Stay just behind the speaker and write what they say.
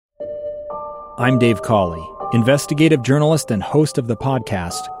I'm Dave Cawley, investigative journalist and host of the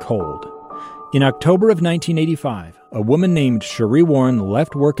podcast Cold. In October of 1985, a woman named Sheree Warren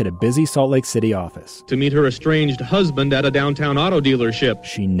left work at a busy Salt Lake City office to meet her estranged husband at a downtown auto dealership.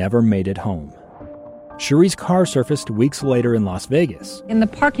 She never made it home. Sheree's car surfaced weeks later in Las Vegas. In the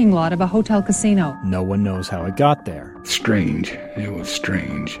parking lot of a hotel casino. No one knows how it got there. Strange. It was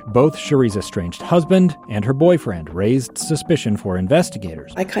strange. Both Sheree's estranged husband and her boyfriend raised suspicion for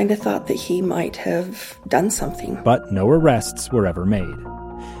investigators. I kind of thought that he might have done something. But no arrests were ever made.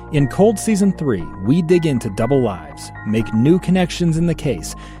 In Cold Season 3, we dig into double lives, make new connections in the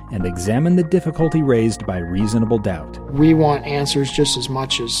case, and examine the difficulty raised by reasonable doubt. We want answers just as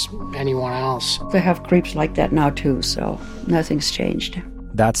much as anyone else. They have creeps like that now too, so nothing's changed.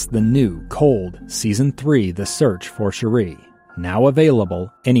 That's the new Cold Season 3, The Search for Sheree, now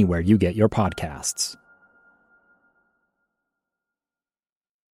available anywhere you get your podcasts.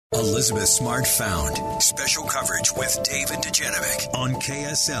 Elizabeth Smart Found. Special coverage with David Dujanovic on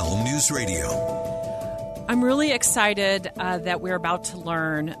KSL News Radio. I'm really excited that we're about to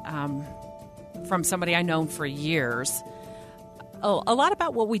learn from somebody I've known for years a lot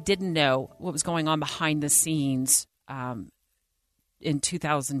about what we didn't know, what was going on behind the scenes in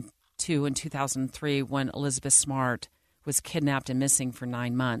 2002 and 2003 when Elizabeth Smart was kidnapped and missing for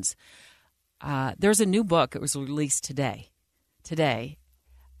 9 months. There's a new book. It was released today.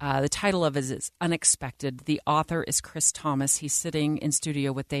 The title of it is Unexpected. The author is Chris Thomas. He's sitting in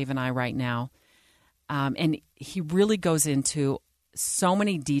studio with Dave and I right now. And he really goes into so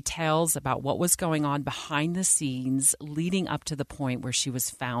many details about what was going on behind the scenes leading up to the point where she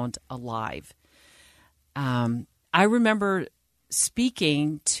was found alive. I remember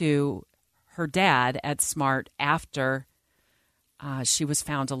speaking to her dad at Smart after she was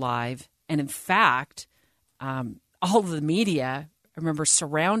found alive. And in fact, all of the media, I remember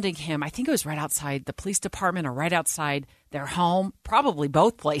surrounding him. I think it was right outside the police department or right outside their home, probably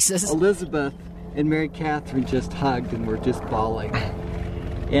both places. Elizabeth and Mary Catherine just hugged and were just bawling.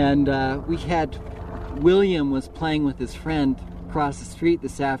 And we had, William was playing with his friend across the street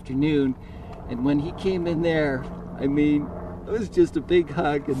this afternoon. And when he came in there, I mean, it was just a big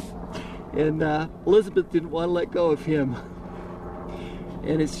hug. And Elizabeth didn't want to let go of him.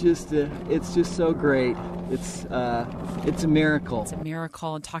 And it's just so great. It's a miracle. It's a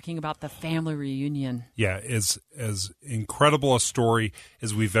miracle, and talking about the family reunion. Yeah, as incredible a story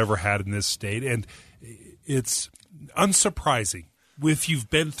as we've ever had in this state. And it's unsurprising, if you've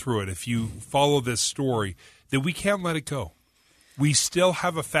been through it, if you follow this story, that we can't let it go. We still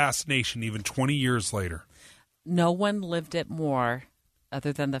have a fascination even 20 years later. No one lived it more,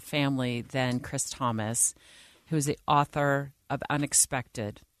 other than the family, than Chris Thomas, who is the author of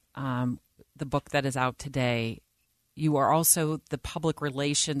Unexpected, the book that is out today. You are also the public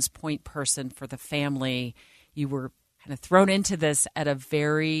relations point person for the family. You were kind of thrown into this at a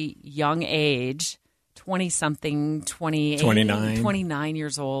very young age, 20-something, 29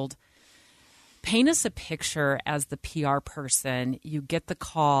 years old. Paint us a picture as the PR person. You get the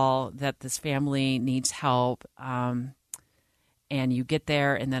call that this family needs help, and you get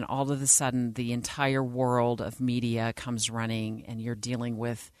there, and then all of a sudden the entire world of media comes running, and you're dealing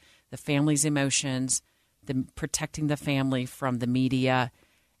with the family's emotions, protecting the family from the media,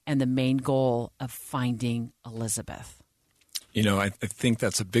 and the main goal of finding Elizabeth. You know, I think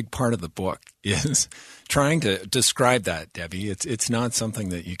that's a big part of the book is trying to describe that, Debbie. It's not something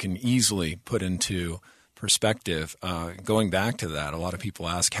that you can easily put into perspective. Going back to that, a lot of people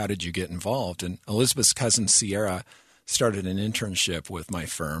ask, how did you get involved? And Elizabeth's cousin Sierra started an internship with my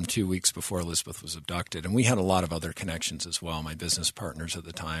firm 2 weeks before Elizabeth was abducted. And we had a lot of other connections as well. My business partners at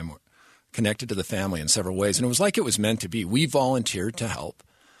the time were connected to the family in several ways. And it was like it was meant to be. We volunteered to help,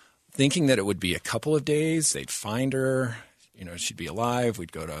 thinking that it would be a couple of days. They'd find her. You know, she'd be alive.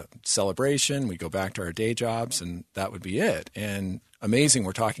 We'd go to celebration. We'd go back to our day jobs, and that would be it. And amazing,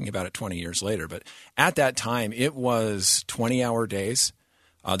 we're talking about it 20 years later. But at that time, it was 20-hour days.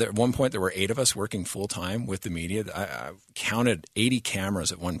 At one point, there were 8 of us working full-time with the media. I counted 80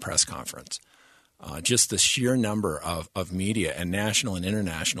 cameras at one press conference. Just the sheer number of media and national and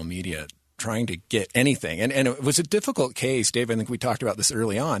international media trying to get anything. And it was a difficult case, Dave. I think we talked about this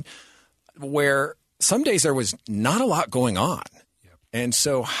early on, where some days there was not a lot going on. Yep. And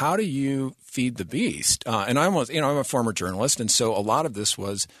so how do you feed the beast? And I'm a former journalist, and so a lot of this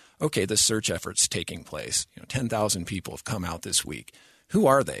was, okay, the search effort's taking place. 10,000 people have come out this week. Who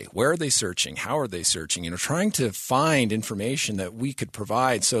are they? Where are they searching? How are they searching? Trying to find information that we could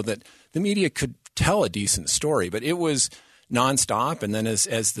provide so that the media could tell a decent story. But it was nonstop. And then as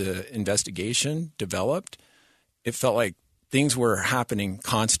the investigation developed, it felt like things were happening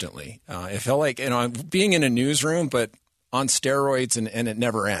constantly. It felt like being in a newsroom, but on steroids, and it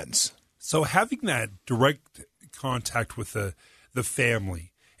never ends. So having that direct contact with the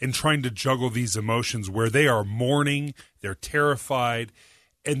family and trying to juggle these emotions where they are mourning, they're terrified,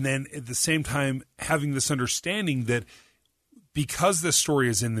 and then at the same time having this understanding that because this story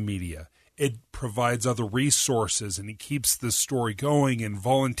is in the media, it provides other resources and it keeps the story going and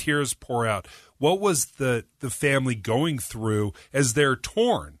volunteers pour out. What was the family going through as they're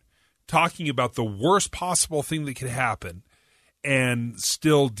torn, talking about the worst possible thing that could happen and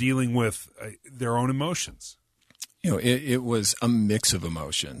still dealing with their own emotions? It was a mix of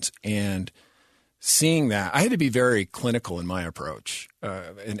emotions, and seeing that, I had to be very clinical in my approach,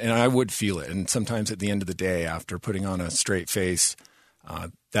 and I would feel it. And sometimes at the end of the day, after putting on a straight face,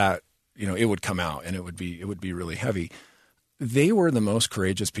 that it would come out, and it would be really heavy. They were the most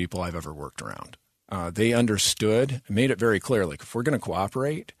courageous people I've ever worked around. They understood, made it very clear, like if we're going to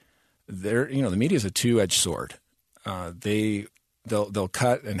cooperate, the media is a two-edged sword. They'll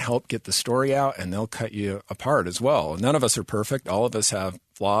cut and help get the story out, and they'll cut you apart as well. None of us are perfect. All of us have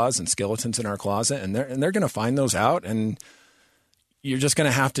flaws and skeletons in our closet, and they're going to find those out, and you're just going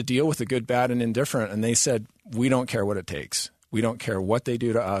to have to deal with the good, bad, and indifferent. And they said, we don't care what it takes. We don't care what they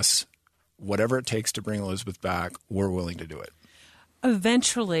do to us. Whatever it takes to bring Elizabeth back, we're willing to do it.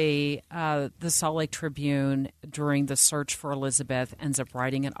 Eventually, the Salt Lake Tribune, during the search for Elizabeth, ends up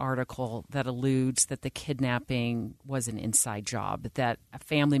writing an article that alludes that the kidnapping was an inside job, that a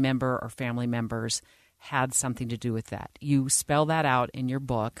family member or family members had something to do with that. You spell that out in your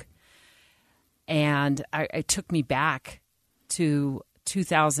book, and it took me back to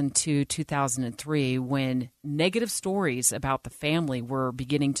 2002, 2003, when negative stories about the family were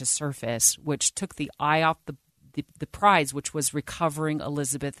beginning to surface, which took the eye off the prize, which was recovering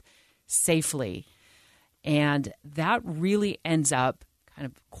Elizabeth safely. And that really ends up kind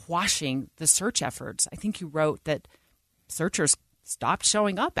of quashing the search efforts. I think you wrote that searchers stopped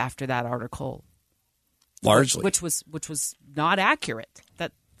showing up after that article. Largely. Which was not accurate,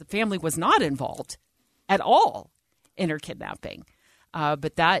 that the family was not involved at all in her kidnapping.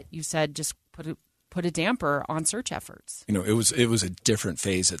 But that, you said, just put a damper on search efforts. It was a different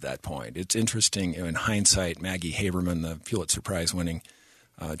phase at that point. It's interesting, in hindsight, Maggie Haberman, the Pulitzer Prize-winning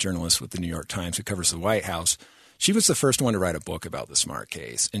journalist with the New York Times who covers the White House, she was the first one to write a book about the Smart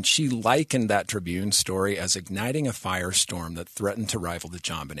case, and she likened that Tribune story as igniting a firestorm that threatened to rival the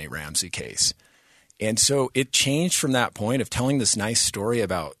JonBenet Ramsey case. And so it changed from that point of telling this nice story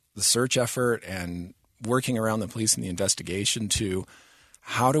about the search effort and working around the police and the investigation to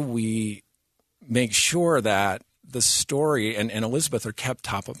how do we make sure that the story and Elizabeth are kept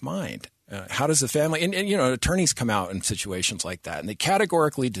top of mind. How does the family – and attorneys come out in situations like that, and they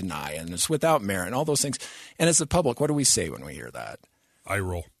categorically deny, and it's without merit and all those things. And as the public, what do we say when we hear that? Eye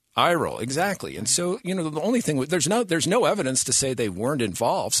roll. Eye roll, exactly. And so, the only thing – there's no evidence to say they weren't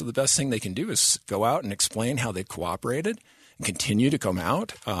involved, so the best thing they can do is go out and explain how they cooperated and continue to come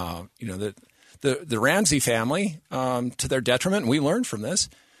out. The Ramsey family, to their detriment, and we learned from this,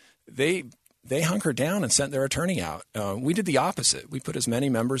 they hunkered down and sent their attorney out. We did the opposite. We put as many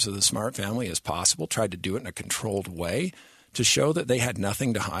members of the Smart family as possible, tried to do it in a controlled way to show that they had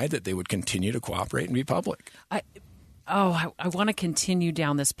nothing to hide, that they would continue to cooperate and be public. I want to continue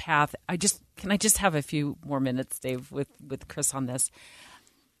down this path. Can I just have a few more minutes, Dave, with Chris on this?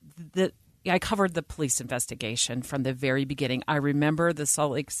 I covered the police investigation from the very beginning. I remember the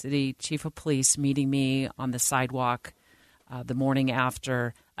Salt Lake City chief of police meeting me on the sidewalk the morning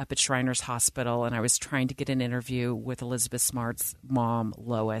after up at Shriners Hospital, and I was trying to get an interview with Elizabeth Smart's mom,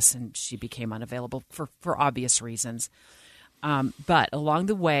 Lois, and she became unavailable for obvious reasons. But along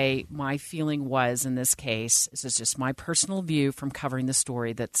the way, my feeling was, in this case, this is just my personal view from covering the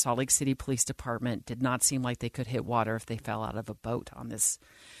story, that Salt Lake City Police Department did not seem like they could hit water if they fell out of a boat on this.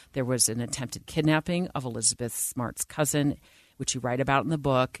 There was an attempted kidnapping of Elizabeth Smart's cousin, which you write about in the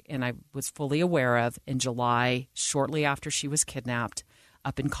book, and I was fully aware of in July, shortly after she was kidnapped,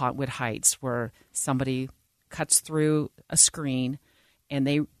 up in Cottonwood Heights, where somebody cuts through a screen and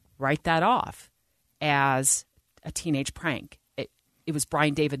they write that off as a teenage prank. It was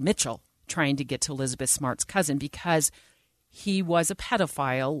Brian David Mitchell trying to get to Elizabeth Smart's cousin because he was a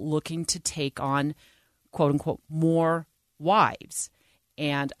pedophile looking to take on, quote unquote, more wives.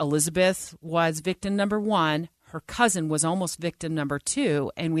 And Elizabeth was victim number one. Her cousin was almost victim number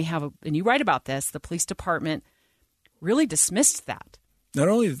two. And and you write about this, the police department really dismissed that. Not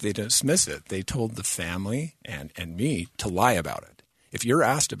only did they dismiss it, they told the family and me to lie about it. If you're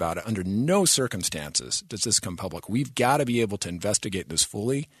asked about it, under no circumstances does this come public. We've got to be able to investigate this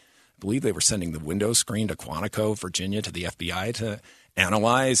fully believe they were sending the window screen to Quantico, Virginia, to the FBI to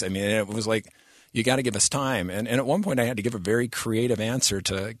analyze. I mean, it was like, you got to give us time. And at one point, I had to give a very creative answer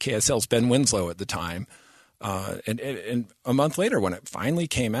to KSL's Ben Winslow at the time. And a month later, when it finally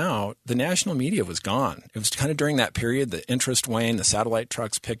came out, the national media was gone. It was kind of during that period, the interest waned, the satellite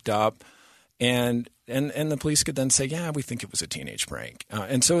trucks picked up, and the police could then say, yeah, we think it was a teenage prank.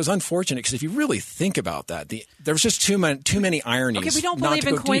 And so it was unfortunate because if you really think about that, there was just too many ironies. Okay, we don't believe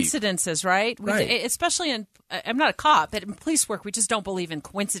in coincidences, right? Right. Especially in, I'm not a cop, but in police work, we just don't believe in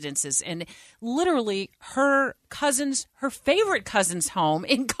coincidences. And literally her favorite cousin's home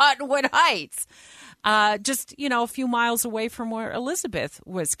in Cottonwood Heights, just, a few miles away from where Elizabeth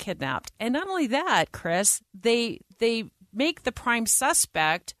was kidnapped. And not only that, Chris, they make the prime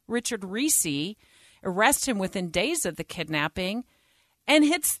suspect, Richard Reese, arrest him within days of the kidnapping, and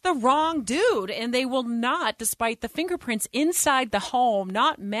hits the wrong dude. And they will not, despite the fingerprints inside the home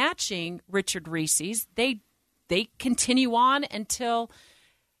not matching Richard Reese's, they continue on until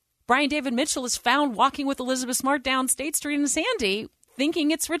Brian David Mitchell is found walking with Elizabeth Smart down State Street in Sandy,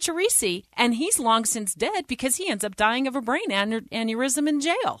 thinking it's Richard Reese, and he's long since dead because he ends up dying of a brain aneurysm in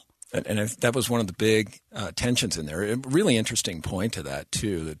jail. And that was one of the big tensions in there. A really interesting point to that,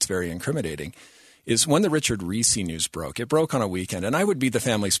 too, that's very incriminating, is when the Richard Reese news broke. It broke on a weekend, and I would be the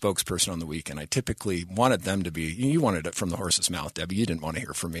family spokesperson on the weekend. I typically wanted them to be – you wanted it from the horse's mouth, Debbie. You didn't want to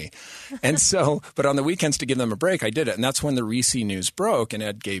hear from me. And so – but on the weekends to give them a break, I did it. And that's when the Reese news broke, and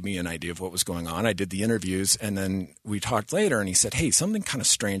Ed gave me an idea of what was going on. I did the interviews, and then we talked later, and he said, hey, something kind of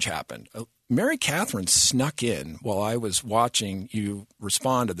strange happened. Mary Catherine snuck in while I was watching you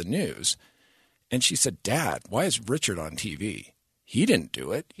respond to the news, and she said, Dad, why is Richard on TV? He didn't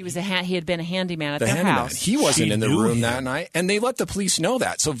do it. He had been a handyman at their house. He wasn't in the room that night, and they let the police know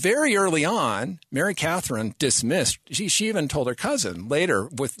that. So very early on, Mary Catherine dismissed. She even told her cousin later,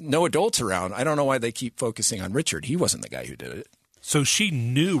 with no adults around, I don't know why they keep focusing on Richard. He wasn't the guy who did it. So she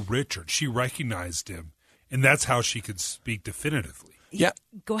knew Richard. She recognized him, and that's how she could speak definitively. Yeah.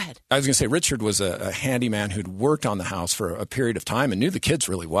 Go ahead. I was going to say Richard was a handyman who'd worked on the house for a period of time and knew the kids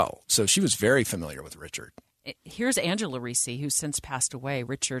really well. So she was very familiar with Richard. Here's Angela Reese, who's since passed away,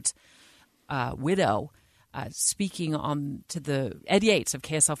 Richard's widow, speaking on to the Ed Yates of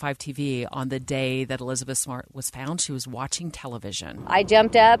KSL 5 TV on the day that Elizabeth Smart was found. She was watching television. I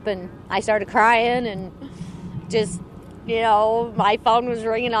jumped up and I started crying and just, my phone was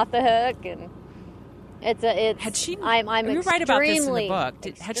ringing off the hook and had she? I'm you're right about this in the book.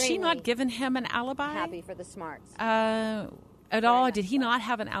 Had she extremely not given him an alibi? Happy for the Smarts. At all? Did he not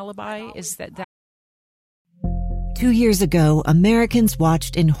have an alibi? Is that 2 years ago, Americans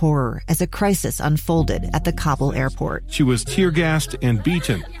watched in horror as a crisis unfolded at the Kabul airport. She was tear-gassed and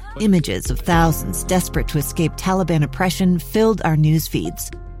beaten. Images of thousands desperate to escape Taliban oppression filled our news feeds.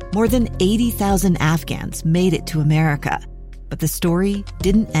 More than 80,000 Afghans made it to America. But the story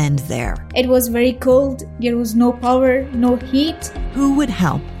didn't end there. It was very cold. There was no power, no heat. Who would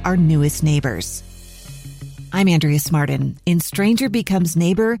help our newest neighbors? I'm Andrea Smartin. In Stranger Becomes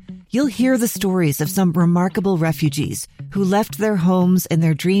Neighbor, you'll hear the stories of some remarkable refugees who left their homes and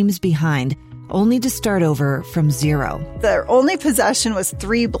their dreams behind, only to start over from zero. Their only possession was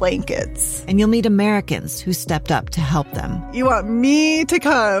 3 blankets. And you'll meet Americans who stepped up to help them. You want me to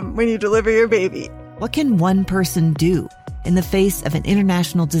come when you deliver your baby. What can one person do in the face of an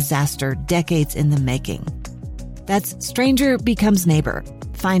international disaster decades in the making? That's Stranger Becomes Neighbor.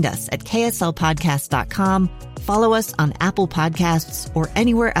 Find us at kslpodcast.com. Follow us on Apple Podcasts or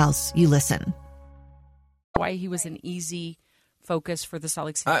anywhere else you listen. Why he was an easy focus for the Salt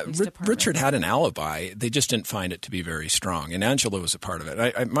Lake City Police Department? Richard had an alibi. They just didn't find it to be very strong. And Angela was a part of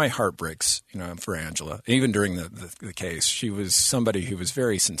it. My heart breaks, for Angela. Even during the case, she was somebody who was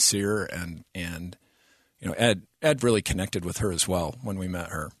very sincere and Ed really connected with her as well when we met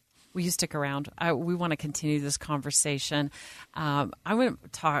her. Will you stick around? We want to continue this conversation. I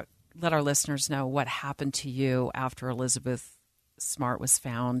want to let our listeners know what happened to you after Elizabeth Smart was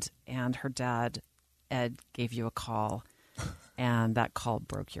found and her dad, Ed, gave you a call, and that call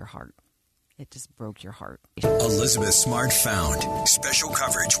broke your heart. It just broke your heart. Elizabeth Smart found. Special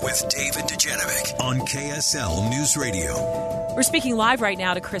coverage with David Dujanovic on KSL News Radio. We're speaking live right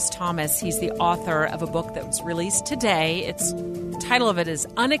now to Chris Thomas. He's the author of a book that was released today. The title of it is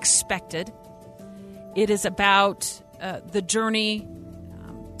Unexpected. It is about the journey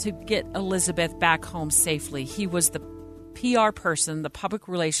to get Elizabeth back home safely. He was the PR person, the public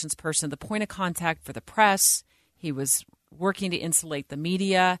relations person, the point of contact for the press. He was working to insulate the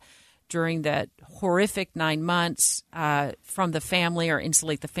media during that horrific 9 months from the family, or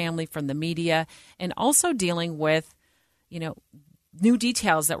insulate the family from the media, and also dealing with, new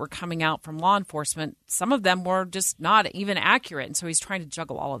details that were coming out from law enforcement. Some of them were just not even accurate, and so he's trying to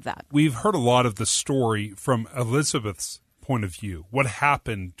juggle all of that. We've heard a lot of the story from Elizabeth's point of view, what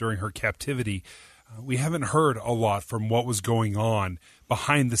happened during her captivity. We haven't heard a lot from what was going on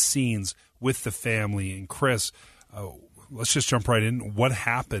behind the scenes with the family. And Chris, let's just jump right in. What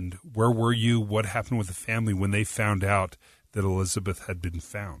happened? Where were you? What happened with the family when they found out that Elizabeth had been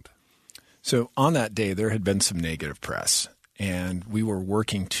found? So on that day, there had been some negative press, and we were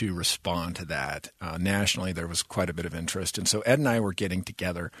working to respond to that. Nationally, there was quite a bit of interest. And so Ed and I were getting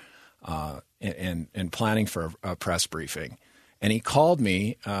together and planning for a press briefing. And he called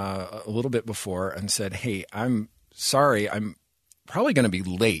me a little bit before and said, "Hey, I'm sorry, I'm probably going to be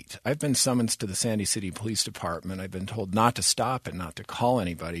late. I've been summoned to the Sandy City Police Department. I've been told not to stop and not to call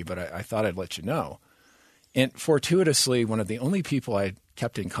anybody, but I thought I'd let you know." And fortuitously, one of the only people I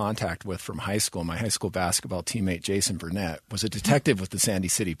kept in contact with from high school, my high school basketball teammate Jason Burnett, was a detective with the Sandy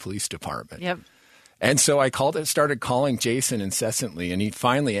City Police Department. Yep. And so I started calling Jason incessantly, and he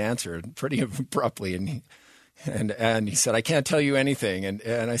finally answered pretty abruptly, and he said, "I can't tell you anything." And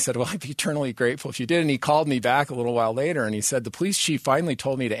I said, "Well, I'd be eternally grateful if you did." And he called me back a little while later, and he said, "The police chief finally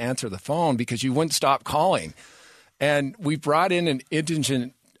told me to answer the phone because you wouldn't stop calling." And we brought in an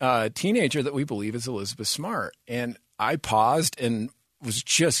indigent teenager that we believe is Elizabeth Smart. And I paused and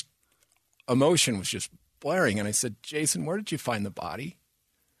emotion was just blaring. And I said, "Jason, where did you find the body?"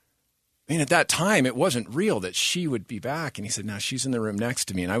 I mean, at that time, it wasn't real that she would be back. And he said, "No, she's in the room next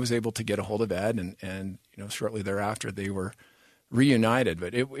to me." And I was able to get a hold of Ed, and shortly thereafter, they were reunited.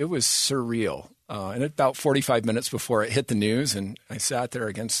 But it was surreal. And about 45 minutes before it hit the news, and I sat there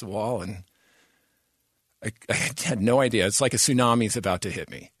against the wall, and I had no idea. It's like a tsunami is about to hit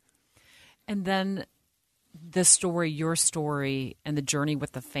me. And then the story, your story, and the journey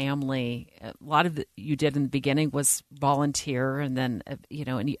with the family, a lot of you did in the beginning was volunteer. And then,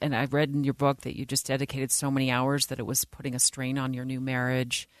 and I read in your book that you just dedicated so many hours that it was putting a strain on your new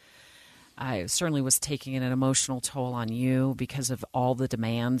marriage. I certainly was taking an emotional toll on you because of all the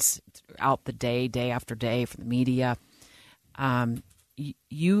demands throughout the day after day from the media.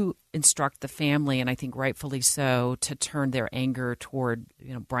 You instruct the family, and I think rightfully so, to turn their anger toward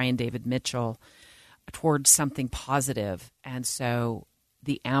Brian David Mitchell, towards something positive. And so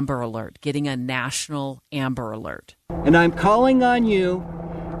the Amber Alert, getting a national Amber Alert. And I'm calling on you,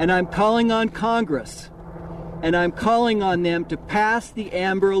 and I'm calling on Congress, and I'm calling on them to pass the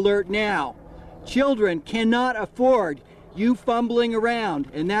Amber Alert now. Children cannot afford you fumbling around,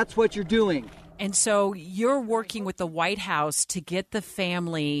 and that's what you're doing. And so you're working with the White House to get the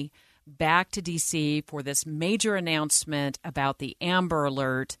family back to D.C. for this major announcement about the Amber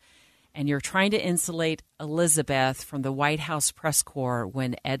Alert, and you're trying to insulate Elizabeth from the White House press corps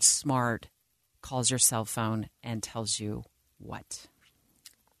when Ed Smart calls your cell phone and tells you what?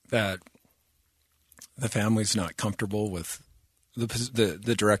 That the family's not comfortable with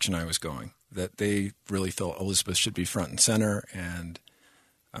the direction I was going, that they really felt Elizabeth should be front and center, and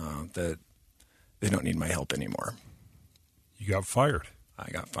that they don't need my help anymore. You got fired. I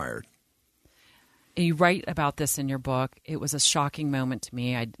got fired. You write about this in your book. It was a shocking moment to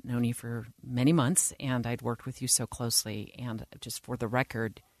me. I'd known you for many months, and I'd worked with you so closely. And just for the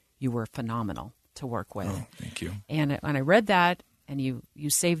record, you were phenomenal to work with. Oh, thank you. And when I read that, and you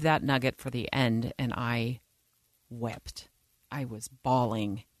saved that nugget for the end, and I wept. I was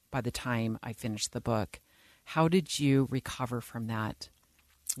bawling by the time I finished the book. How did you recover from that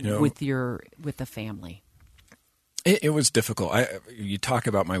with the family? It was difficult. You talk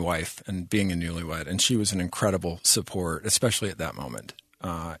about my wife and being a newlywed, and she was an incredible support, especially at that moment.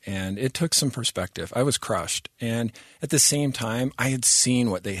 And it took some perspective. I was crushed. And at the same time, I had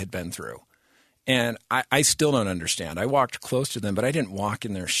seen what they had been through. And I still don't understand. I walked close to them, but I didn't walk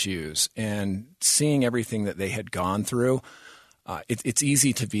in their shoes. And seeing everything that they had gone through, it's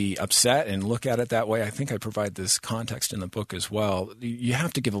easy to be upset and look at it that way. I think I provide this context in the book as well. You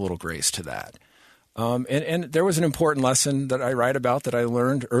have to give a little grace to that. And there was an important lesson that I write about that I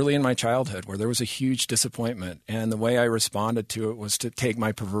learned early in my childhood, where there was a huge disappointment. And the way I responded to it was to take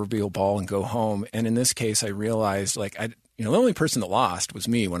my proverbial ball and go home. And in this case, I realized the only person that lost was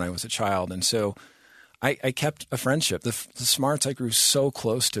me when I was a child. And so I kept a friendship. The Smarts, I grew so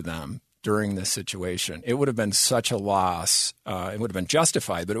close to them during this situation. It would have been such a loss. It would have been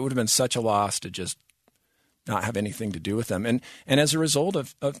justified, but it would have been such a loss to just not have anything to do with them. And as a result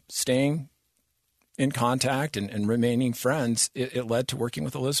of staying in contact and remaining friends, it led to working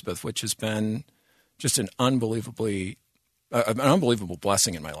with Elizabeth, which has been just an unbelievable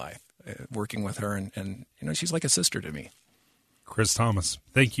blessing in my life, working with her. And she's like a sister to me. Chris Thomas,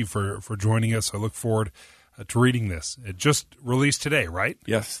 thank you for joining us. I look forward to reading this. It just released today, right?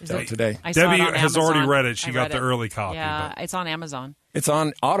 Yes, today. Debbie has already read it. She got the early copy. Yeah, it's on Amazon. It's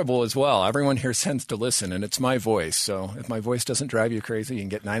on Audible as well. Everyone here tends to listen, and it's my voice. So if my voice doesn't drive you crazy, you can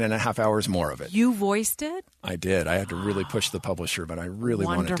get 9.5 hours more of it. You voiced it? I did. I had to really push the publisher, but I really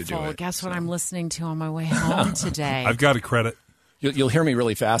wanted to do it. Guess what I'm listening to on my way home today? I've got a credit. You'll hear me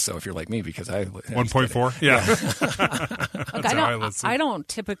really fast, though, if you're like me, because I 1.4? Yeah. Look, I don't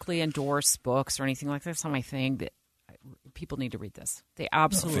typically endorse books or anything like that. That's not my thing. But people need to read this. They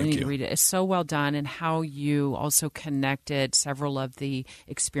absolutely need to read it. It's so well done, and how you also connected several of the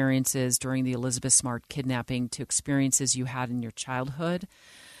experiences during the Elizabeth Smart kidnapping to experiences you had in your childhood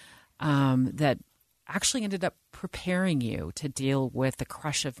that actually ended up preparing you to deal with the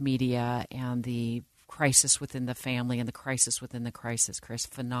crush of media and the crisis within the family and the crisis within the crisis. Chris,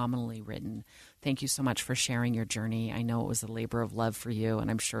 phenomenally written. Thank you so much for sharing your journey. I know it was a labor of love for you,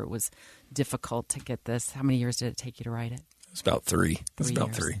 and I'm sure it was difficult to get this. How many years did it take you to write it? It's about 3.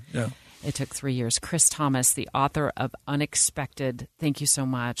 Yeah. It took 3 years. Chris Thomas, the author of Unexpected, thank you so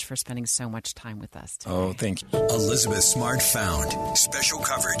much for spending so much time with us today. Oh, thank you. Elizabeth Smart Found. Special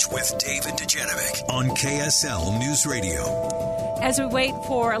coverage with David Dujanovic on KSL News Radio. As we wait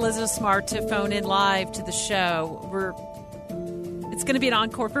for Elizabeth Smart to phone in live to the show, it's going to be an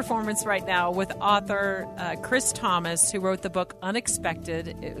encore performance right now with author Chris Thomas, who wrote the book Unexpected.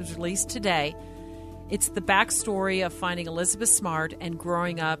 It was released today. It's the backstory of finding Elizabeth Smart and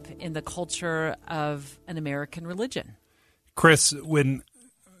growing up in the culture of an American religion. Chris, when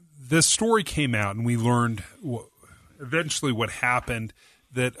this story came out and we learned eventually what happened,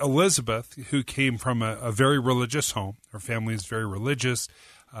 that Elizabeth, who came from a very religious home, her family is very religious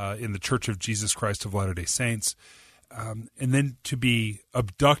in the Church of Jesus Christ of Latter-day Saints, and then to be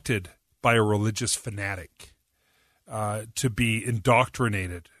abducted by a religious fanatic, to be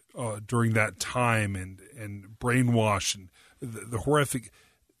indoctrinated during that time and brainwashed, and the horrific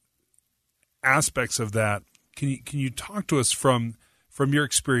aspects of that. Can you talk to us from your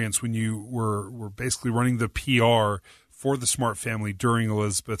experience when you were basically running the PR for the Smart family during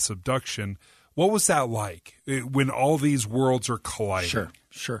Elizabeth's abduction? What was that like when all these worlds are colliding?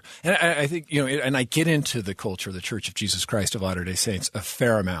 Sure. And I think, and I get into the culture of the Church of Jesus Christ of Latter-day Saints a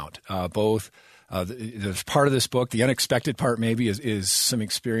fair amount, both. There's part of this book, the unexpected part maybe is some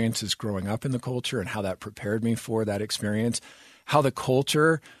experiences growing up in the culture and how that prepared me for that experience, how the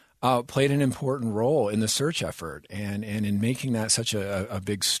culture played an important role in the search effort and in making that such a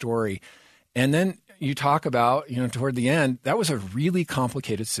big story. And then you talk about, toward the end, that was a really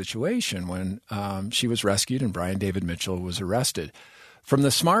complicated situation when she was rescued and Brian David Mitchell was arrested. From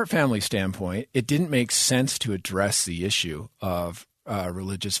the Smart family standpoint, it didn't make sense to address the issue of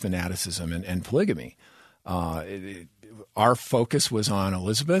religious fanaticism and polygamy. Our focus was on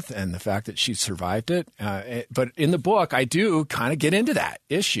Elizabeth and the fact that she survived it. But in the book, I do kind of get into that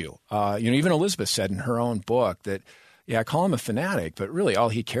issue. Even Elizabeth said in her own book that, I call him a fanatic, but really all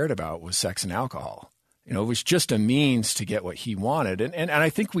he cared about was sex and alcohol. It was just a means to get what he wanted. And I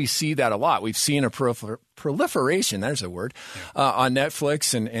think we see that a lot. We've seen a proliferation, there's a word, on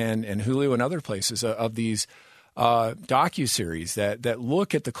Netflix and Hulu and other places of these docuseries that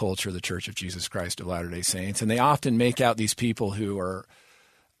look at the culture of the Church of Jesus Christ of Latter-day Saints, and they often make out these people who are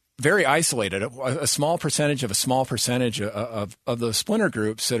very isolated, a small percentage of the splinter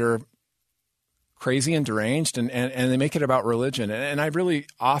groups that are crazy and deranged, and they make it about religion. And I really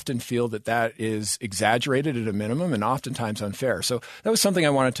often feel that is exaggerated at a minimum and oftentimes unfair. So that was something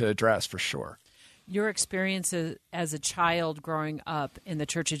I wanted to address for sure. Your experience as a child growing up in the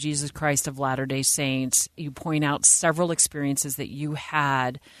Church of Jesus Christ of Latter-day Saints, you point out several experiences that you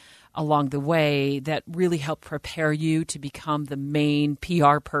had along the way that really helped prepare you to become the main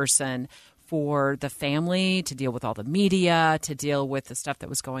PR person for the family, to deal with all the media, to deal with the stuff that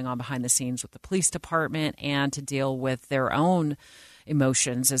was going on behind the scenes with the police department, and to deal with their own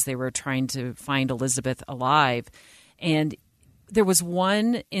emotions as they were trying to find Elizabeth alive. And there was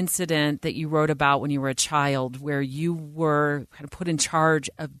one incident that you wrote about when you were a child where you were kind of put in charge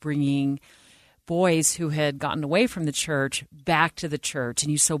of bringing boys who had gotten away from the church back to the church,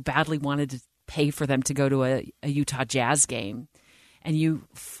 and you so badly wanted to pay for them to go to a Utah Jazz game. And you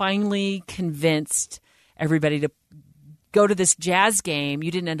finally convinced everybody to go to this Jazz game.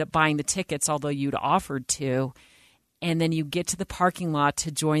 You didn't end up buying the tickets, although you'd offered to. And then you get to the parking lot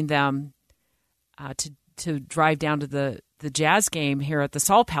to join them to drive down to the Jazz game here at the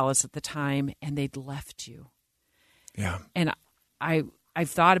Salt Palace at the time, and they'd left you. Yeah. And I've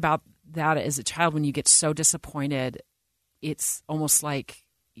thought about that as a child. When you get so disappointed, it's almost like,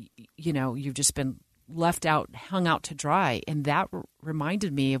 you've just been hung out to dry. And that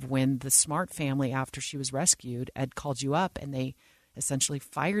reminded me of when the Smart family, after she was rescued, had called you up and they essentially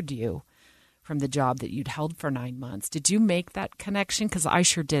fired you from the job that you'd held for 9 months. Did you make that connection? Because I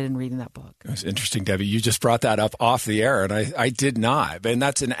sure did in reading that book. It was interesting, Debbie. You just brought that up off the air, and I did not. And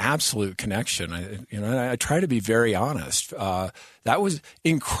that's an absolute connection. I try to be very honest. That was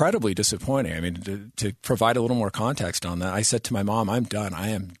incredibly disappointing. I mean, to provide a little more context on that, I said to my mom, "I'm done.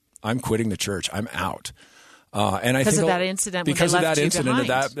 I'm quitting the church. I'm out." And I because think of that incident, because when they of left that you incident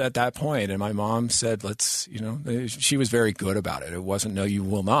behind. at that point, and my mom said, "Let's," she was very good about it. It wasn't "No, you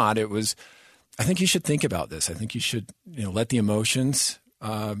will not." It was, "I think you should think about this. I think you should, let the emotions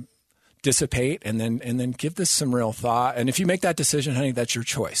dissipate, and then give this some real thought. And if you make that decision, honey, that's your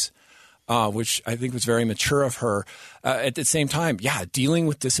choice." Which I think was very mature of her. At the same time, dealing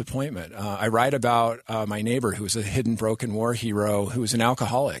with disappointment. I write about my neighbor who was a hidden broken war hero, who was an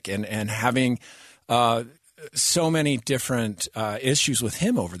alcoholic, and having so many different issues with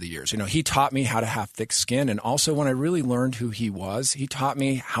him over the years. He taught me how to have thick skin, and also when I really learned who he was, he taught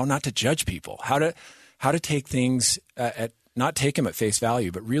me how not to judge people, how to take things not take them at face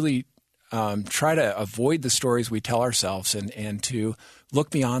value, but really try to avoid the stories we tell ourselves and to look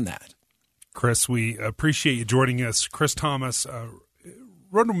beyond that. Chris, we appreciate you joining us. Chris Thomas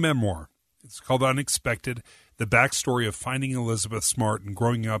wrote a memoir. It's called Unexpected, the backstory of finding Elizabeth Smart and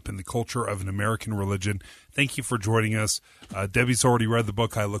growing up in the culture of an American religion. Thank you for joining us. Debbie's already read the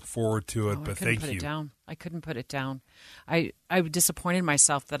book. I look forward to it, but thank you. I couldn't put it down. I disappointed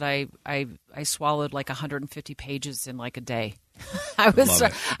myself that I swallowed like 150 pages in like a day.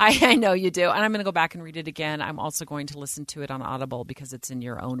 I know you do. And I'm going to go back and read it again. I'm also going to listen to it on Audible because it's in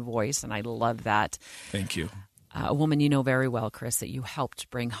your own voice, and I love that. Thank you. A woman you know very well, Chris, that you helped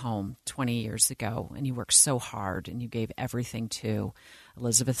bring home 20 years ago, and you worked so hard, and you gave everything to.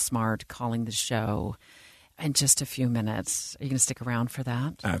 Elizabeth Smart calling the show in just a few minutes. Are you going to stick around for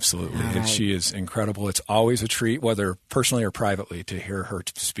that? Absolutely. All And right. she is incredible. It's always a treat, whether personally or privately, to hear her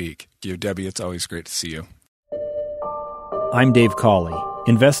speak. Debbie, it's always great to see you. I'm Dave Cawley,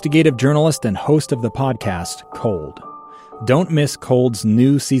 investigative journalist and host of the podcast Cold. Don't miss Cold's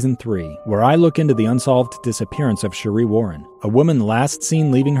new Season 3, where I look into the unsolved disappearance of Sheree Warren, a woman last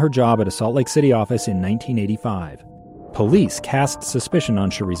seen leaving her job at a Salt Lake City office in 1985. Police cast suspicion on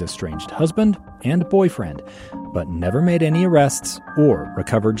Sheree's estranged husband and boyfriend, but never made any arrests or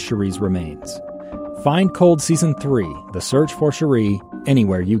recovered Sheree's remains. Find Cold Season 3, The Search for Sheree,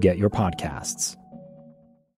 anywhere you get your podcasts.